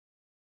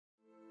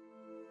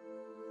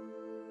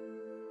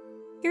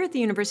Here at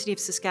the University of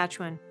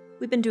Saskatchewan,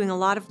 we've been doing a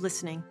lot of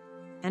listening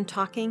and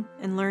talking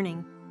and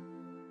learning.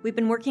 We've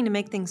been working to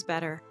make things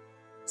better.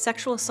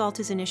 Sexual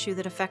assault is an issue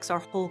that affects our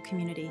whole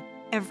community,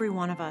 every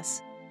one of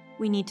us.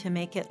 We need to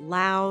make it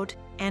loud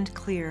and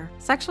clear.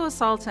 Sexual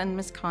assault and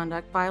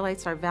misconduct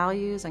violates our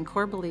values and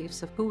core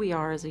beliefs of who we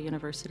are as a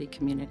university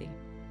community.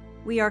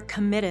 We are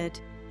committed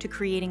to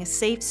creating a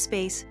safe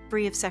space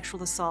free of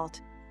sexual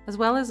assault, as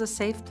well as a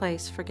safe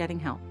place for getting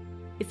help.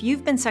 If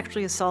you've been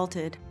sexually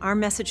assaulted, our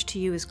message to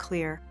you is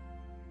clear.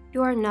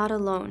 You are not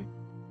alone.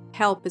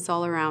 Help is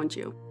all around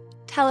you.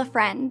 Tell a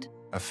friend.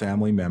 A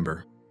family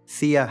member.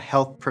 See a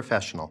health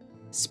professional.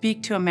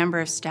 Speak to a member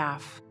of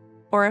staff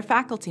or a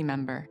faculty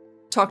member.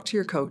 Talk to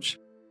your coach.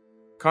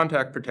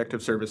 Contact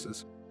Protective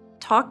Services.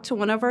 Talk to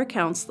one of our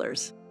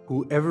counselors.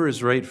 Whoever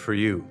is right for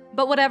you.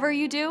 But whatever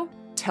you do,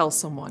 tell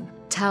someone.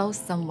 Tell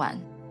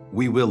someone.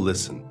 We will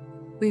listen.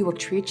 We will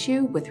treat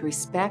you with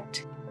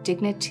respect,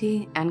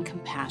 dignity, and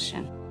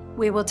compassion.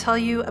 We will tell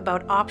you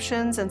about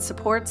options and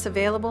supports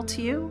available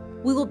to you.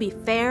 We will be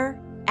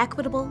fair,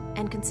 equitable,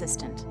 and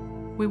consistent.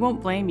 We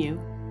won't blame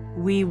you.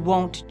 We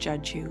won't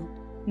judge you.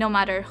 No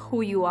matter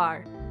who you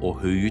are. Or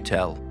who you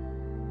tell,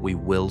 we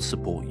will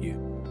support you.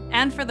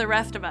 And for the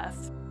rest of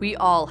us, we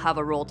all have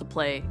a role to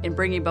play in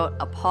bringing about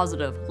a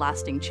positive,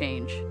 lasting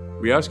change.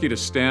 We ask you to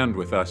stand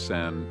with us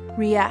and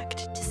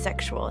react to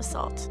sexual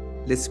assault.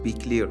 Let's be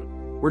clear.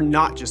 We're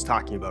not just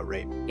talking about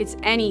rape. It's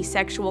any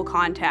sexual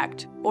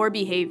contact or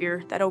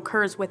behavior that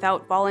occurs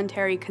without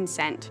voluntary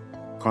consent.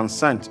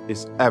 Consent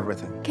is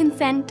everything.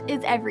 Consent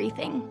is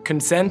everything.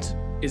 Consent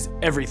is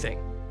everything.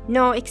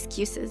 No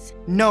excuses.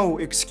 No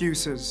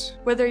excuses.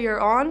 Whether you're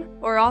on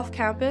or off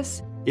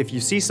campus, if you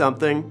see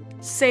something,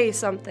 say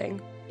something.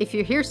 If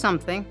you hear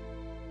something,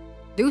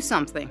 do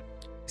something.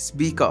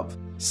 Speak up.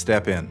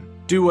 Step in.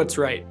 Do what's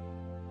right,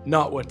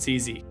 not what's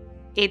easy.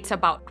 It's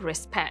about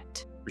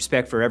respect.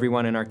 Respect for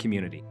everyone in our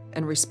community.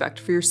 And respect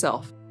for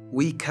yourself.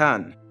 We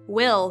can.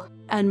 Will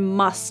and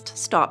must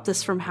stop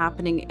this from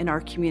happening in our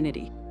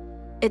community.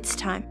 It's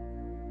time.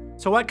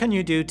 So what can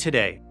you do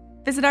today?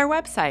 Visit our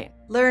website.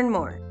 Learn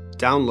more.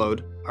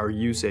 Download our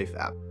USAFE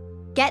app.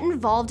 Get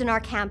involved in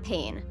our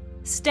campaign.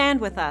 Stand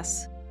with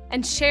us.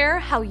 And share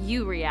how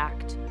you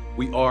react.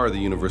 We are the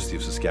University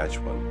of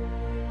Saskatchewan.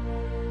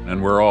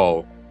 And we're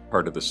all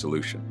part of the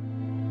solution.